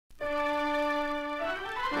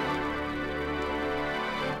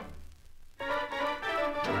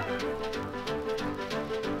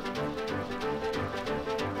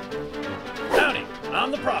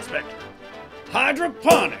I'm the prospector.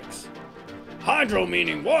 Hydroponics. Hydro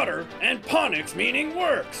meaning water, and ponics meaning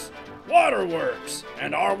works. WATERWORKS,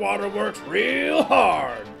 and our water works real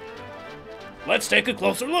hard. Let's take a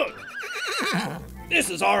closer look. This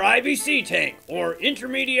is our IBC tank, or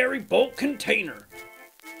intermediary bulk container.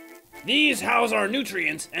 These house our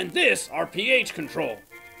nutrients, and this our pH control.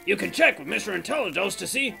 You can check with Mr. Intellidos to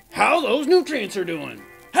see how those nutrients are doing.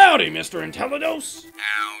 Howdy, Mr. Intellidos.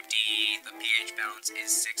 Howdy. The pH balance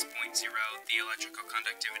is 6.0. The electrical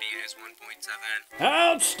conductivity is 1.7.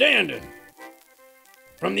 Outstanding.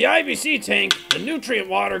 From the IBC tank, the nutrient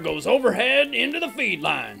water goes overhead into the feed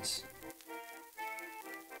lines.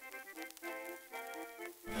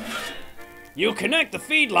 You connect the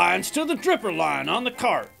feed lines to the dripper line on the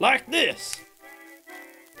cart, like this.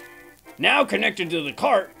 Now connected to the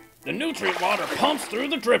cart, the nutrient water pumps through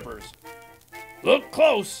the drippers. Look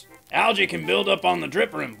close. Algae can build up on the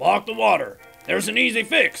dripper and block the water. There's an easy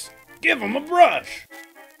fix. Give them a brush.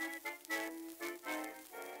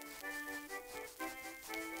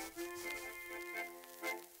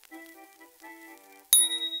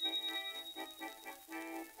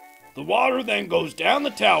 The water then goes down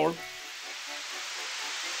the tower,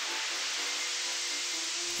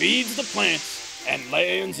 feeds the plants, and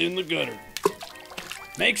lands in the gutter.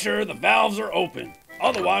 Make sure the valves are open,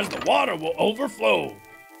 otherwise the water will overflow.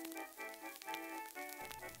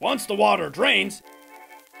 Once the water drains,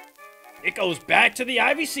 it goes back to the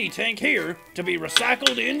IBC tank here to be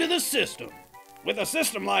recycled into the system. With a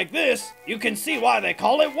system like this, you can see why they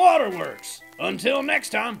call it WATERWORKS. Until next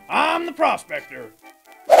time, I'm the prospector.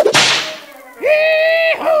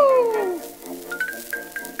 Yee-hoo!